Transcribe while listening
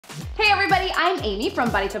Hey everybody, I'm Amy from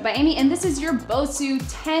BodyFit by Amy, and this is your BOSU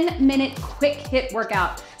 10-minute quick HIIT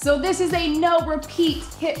workout. So this is a no repeat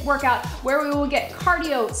HIIT workout where we will get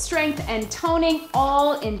cardio, strength, and toning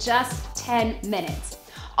all in just 10 minutes.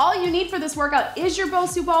 All you need for this workout is your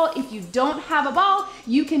BOSU ball. If you don't have a ball,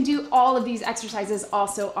 you can do all of these exercises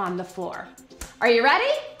also on the floor. Are you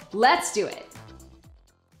ready? Let's do it.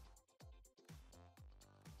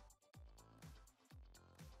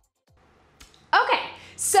 Okay,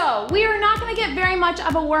 so we are not gonna get very much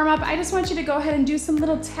of a warm up. I just want you to go ahead and do some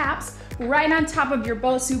little taps right on top of your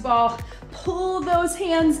BOSU ball. Pull those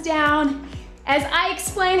hands down. As I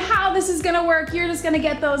explain how this is gonna work, you're just gonna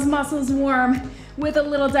get those muscles warm with a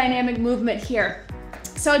little dynamic movement here.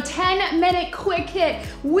 So 10-minute quick HIIT.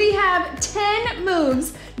 We have 10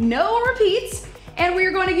 moves, no repeats, and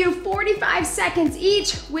we're going to do 45 seconds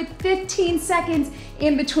each with 15 seconds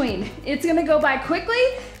in between. It's gonna go by quickly.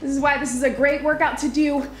 This is why this is a great workout to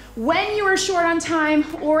do when you are short on time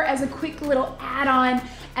or as a quick little add-on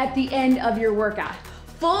at the end of your workout.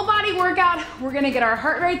 Full body workout, we're gonna get our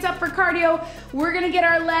heart rates up for cardio, we're gonna get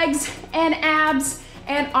our legs and abs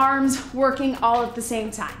and arms working all at the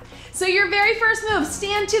same time. So your very first move,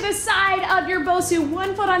 stand to the side of your BOSU,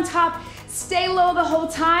 one foot on top, stay low the whole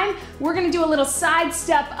time. We're gonna do a little side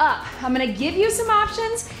step up. I'm gonna give you some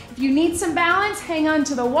options. If you need some balance, hang on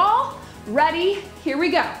to the wall. Ready, here we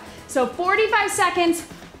go. So 45 seconds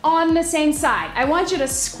on the same side. I want you to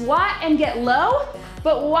squat and get low,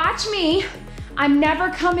 but watch me. I'm never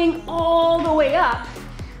coming all the way up.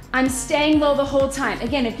 I'm staying low the whole time.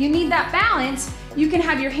 Again, if you need that balance, you can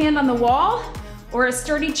have your hand on the wall or a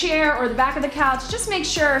sturdy chair or the back of the couch. Just make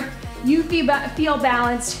sure you feel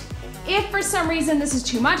balanced. If for some reason this is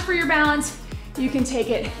too much for your balance, you can take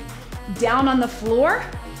it down on the floor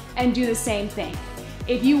and do the same thing.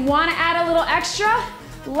 If you want to add a little extra,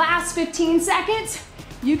 last 15 seconds,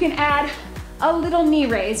 you can add a little knee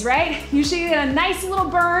raise, right? You should get a nice little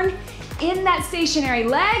burn in that stationary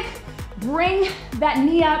leg. Bring that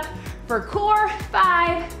knee up for core.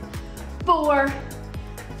 5, 4,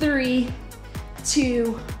 3,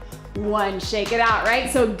 2, 1. Shake it out, right?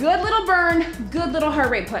 So good little burn, good little heart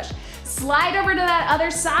rate push. Slide over to that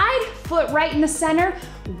other side, foot right in the center,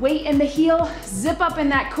 weight in the heel, zip up in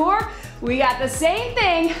that core. We got the same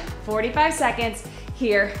thing, 45 seconds.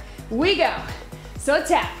 Here we go. So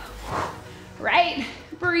tap, right?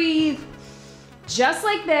 Breathe, just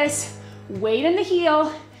like this. Weight in the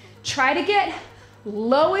heel. Try to get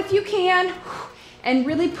low if you can, and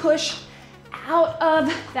really push out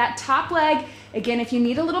of that top leg. Again, if you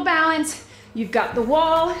need a little balance, you've got the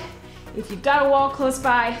wall. If you've got a wall close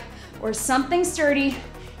by or something sturdy,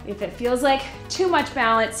 if it feels like too much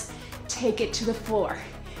balance, take it to the floor.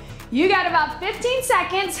 You got about 15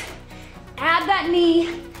 seconds. Add that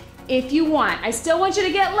knee if you want. I still want you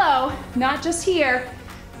to get low, not just here,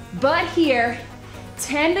 but here.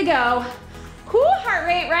 10 to go. Whoo, heart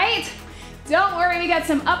rate, right? Don't worry, we got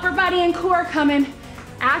some upper body and core coming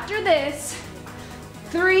after this.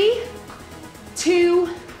 3, 2,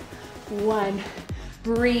 1.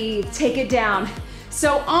 Breathe, take it down.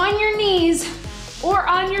 So on your knees or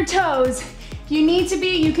on your toes, you need to be,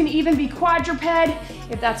 you can even be quadruped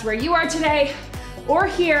if that's where you are today, or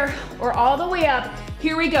here, or all the way up.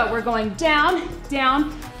 Here we go, we're going down,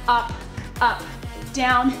 down, up, up,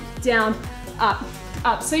 down, down, up,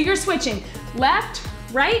 up. So you're switching left,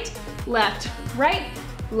 right, left, right,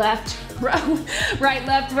 left, right,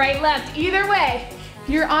 left, right, left. Either way, if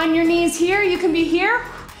you're on your knees here, you can be here.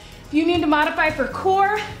 If you need to modify for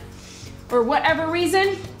core or whatever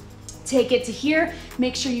reason, take it to here.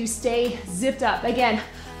 Make sure you stay zipped up. Again,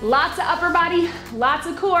 lots of upper body, lots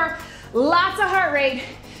of core, lots of heart rate.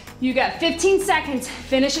 You got 15 seconds,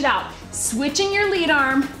 finish it out. Switching your lead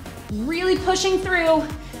arm, really pushing through. You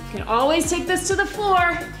can always take this to the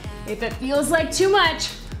floor if it feels like too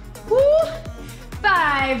much. Woo!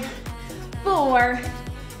 5, 4,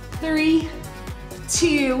 3,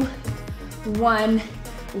 2, 1.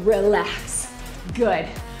 Relax. Good.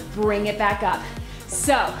 Bring it back up.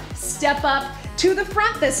 So step up to the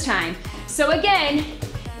front this time. So again,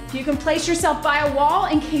 you can place yourself by a wall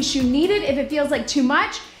in case you need it. If it feels like too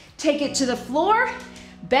much, take it to the floor.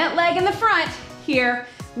 Bent leg in the front. Here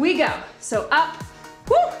we go. So up.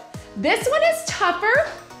 Woo! This one is tougher.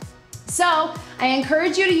 So I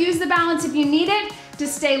encourage you to use the balance if you need it to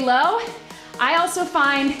stay low. I also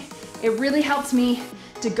find it really helps me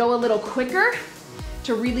to go a little quicker,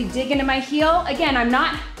 to really dig into my heel. Again, I'm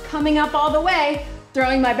not coming up all the way,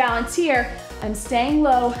 throwing my balance here. I'm staying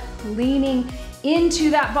low, leaning into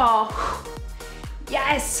that ball.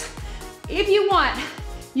 Yes. If you want,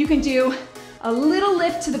 you can do a little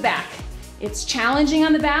lift to the back. It's challenging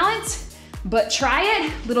on the balance, but try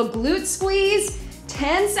it. Little glute squeeze,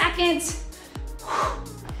 10 seconds.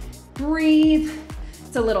 Breathe.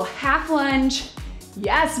 It's a little half lunge.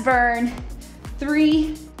 Yes, burn.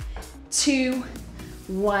 3, 2,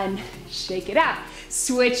 1. Shake it out.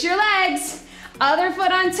 Switch your legs. Other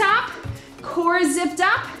foot on top. Core zipped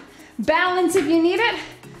up. Balance if you need it.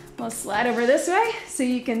 We'll slide over this way so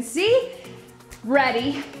you can see.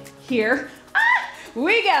 Ready. Here.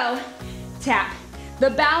 We go. Tap. The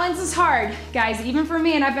balance is hard, guys, even for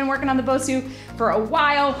me, and I've been working on the BOSU for a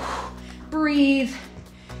while. Breathe.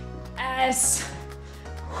 Yes.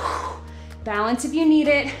 Balance if you need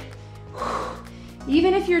it.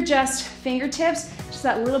 Even if you're just fingertips, just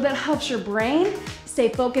that little bit helps your brain stay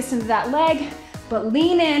focused into that leg, but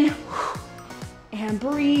lean in and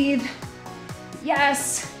breathe.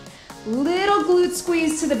 Yes. Little glute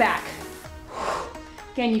squeeze to the back.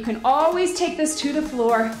 Again, you can always take this to the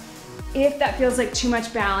floor if that feels like too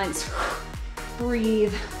much balance.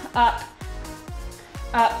 Breathe. Up.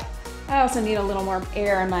 Up. I also need a little more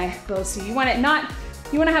air in my BOSU. You want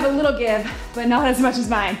to have a little give, but not as much as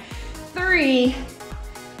mine. 3,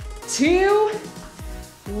 2,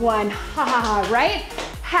 1. Ha, right?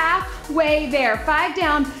 Halfway there. 5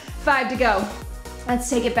 down, 5 to go. Let's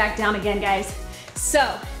take it back down again, guys.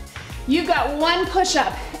 So, you've got one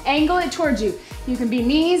push-up. Angle it towards you. You can be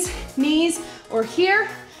knees, knees, or here.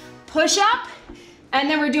 Push up, and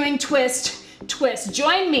then we're doing twist, twist.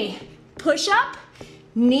 Join me. Push up,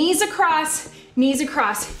 knees across, knees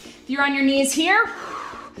across. If you're on your knees here,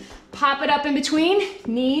 pop it up in between,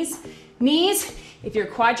 knees, knees. If you're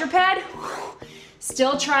quadruped,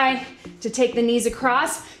 still try to take the knees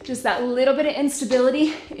across. Just that little bit of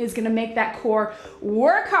instability is gonna make that core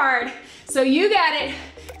work hard. So you got it.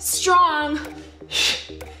 Strong,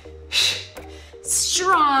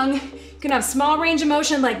 strong. You can have small range of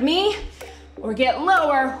motion like me, or get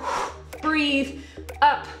lower. Breathe,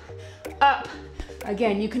 up, up.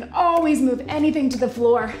 Again, you can always move anything to the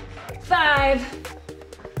floor. 5,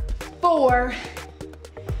 4,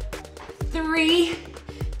 3,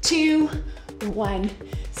 2, 1.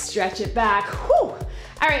 Stretch it back. Whew.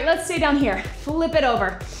 All right, let's stay down here. Flip it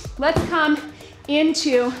over. Let's come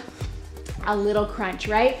into a little crunch,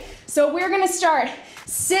 right? So we're gonna start.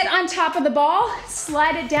 Sit on top of the ball,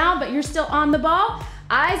 slide it down, but you're still on the ball.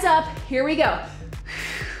 Eyes up, here we go.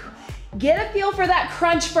 Get a feel for that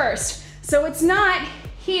crunch first. So it's not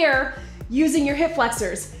here using your hip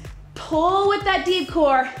flexors. Pull with that deep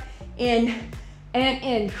core, in and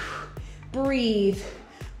in. Breathe.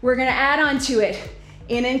 We're gonna add on to it,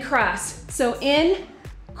 in and cross. So in,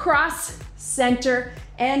 cross, center,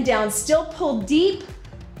 and down. Still pull deep,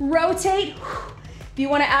 rotate. If you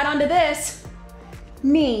wanna add on to this,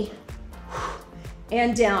 knee,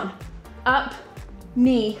 and down, up,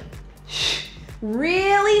 knee.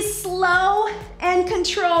 Really slow and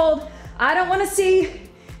controlled. I don't wanna see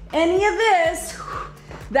any of this.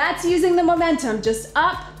 That's using the momentum. Just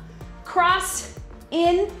up, cross,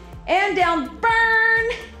 in, and down. Burn.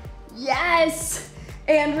 Yes.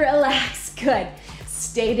 And relax. Good.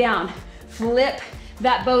 Stay down. Flip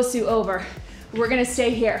that BOSU over. We're gonna stay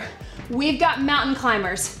here. We've got mountain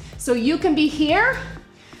climbers. So you can be here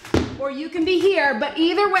or you can be here, but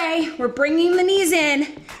either way, we're bringing the knees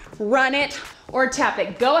in, run it or tap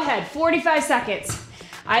it. Go ahead, 45 seconds.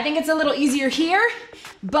 I think it's a little easier here,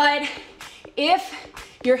 but if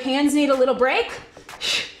your hands need a little break,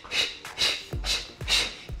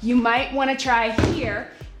 you might wanna try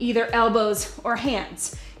here, either elbows or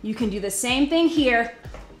hands. You can do the same thing here,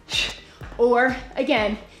 or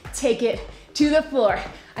again, take it to the floor.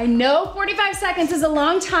 I know 45 seconds is a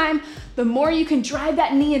long time. The more you can drive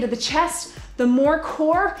that knee into the chest, the more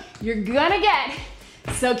core you're gonna get.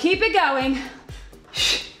 So keep it going.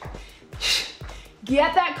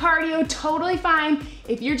 Get that cardio, totally fine.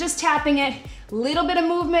 If you're just tapping it, little bit of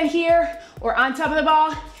movement here or on top of the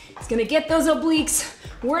ball, it's gonna get those obliques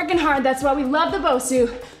working hard. That's why we love the BOSU.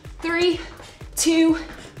 3, 2,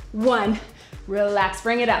 1. Relax,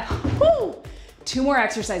 bring it up. Woo! 2 more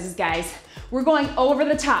exercises, guys. We're going over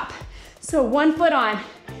the top. So 1 foot on,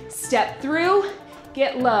 step through,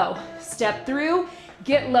 get low. Step through,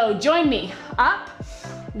 get low. Join me. Up,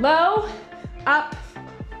 low, up,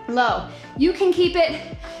 low. You can keep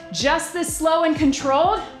it just this slow and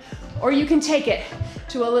controlled, or you can take it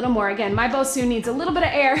to a little more. Again, my BOSU needs a little bit of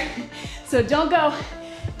air, so don't go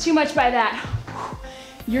too much by that.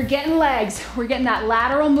 You're getting legs. We're getting that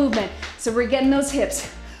lateral movement, so we're getting those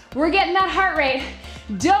hips. We're getting that heart rate.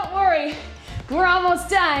 Don't worry, we're almost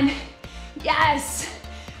done. Yes,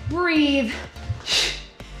 breathe.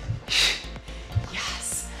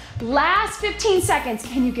 Yes, Last 15 seconds.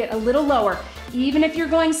 Can you get a little lower? Even if you're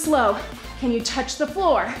going slow, can you touch the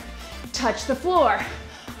floor? Touch the floor.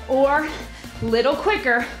 Or little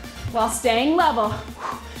quicker while staying level.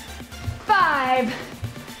 5,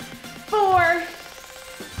 4,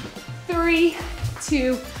 3,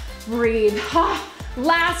 2, breathe.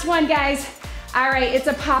 Last one, guys. All right, it's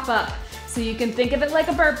a pop-up. So you can think of it like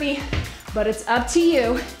a burpee, but it's up to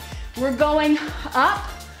you. We're going up,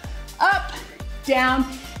 up, down,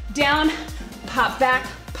 down, pop back,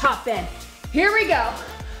 pop in. Here we go.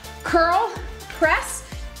 Curl, press,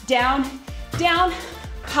 down, down,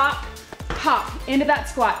 pop, pop. Into that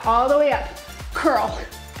squat, all the way up. Curl,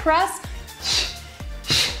 press.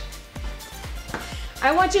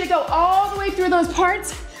 I want you to go all the way through those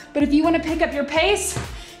parts, but if you want to pick up your pace,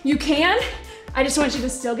 you can. I just want you to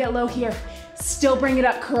still get low here. Still bring it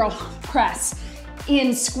up, curl, press.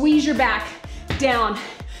 In, squeeze your back, down,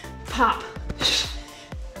 pop,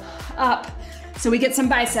 up. So we get some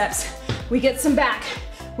biceps, we get some back,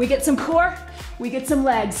 we get some core, we get some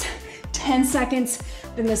legs. 10 seconds,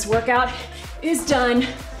 then this workout is done.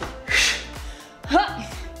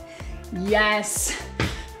 Yes.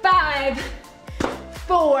 5,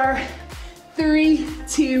 4, 3,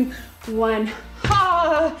 2, 1.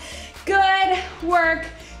 Good work,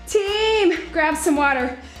 team. Grab some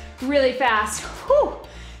water really fast. Whew.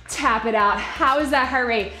 Tap it out. How is that heart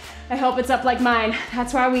rate? I hope it's up like mine.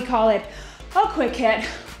 That's why we call it a quick hit.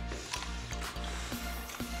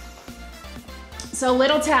 So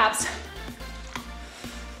little taps.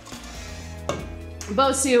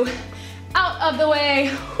 BOSU out of the way.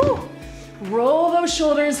 Whew. Roll those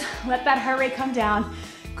shoulders. Let that heart rate come down.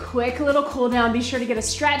 Quick little cool down. Be sure to get a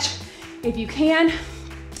stretch if you can.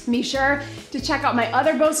 Be sure to check out my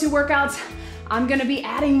other BOSU workouts. I'm gonna be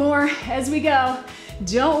adding more as we go.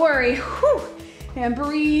 Don't worry. Whew. And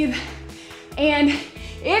breathe. And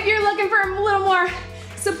if you're looking for a little more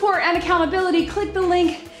support and accountability, click the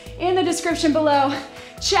link in the description below.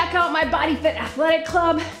 Check out my BodyFit Athletic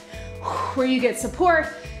Club, where you get support,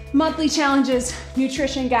 monthly challenges,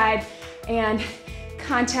 nutrition guide, and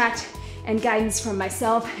contact and guidance from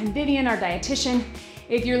myself and Vivian, our dietitian.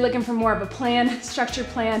 If you're looking for more of a plan, structured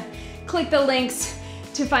plan, click the links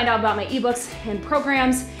to find out about my ebooks and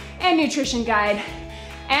programs and nutrition guide.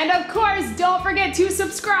 And of course, don't forget to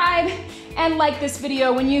subscribe and like this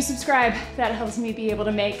video. When you subscribe, that helps me be able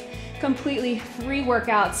to make completely free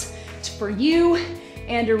workouts for you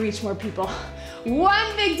and to reach more people.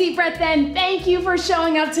 One big deep breath in. Thank you for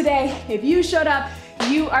showing up today. If you showed up,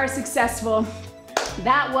 you are successful.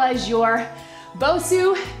 That was your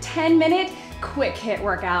BOSU 10-minute quick hit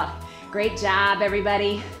workout. Great job,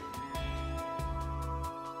 everybody.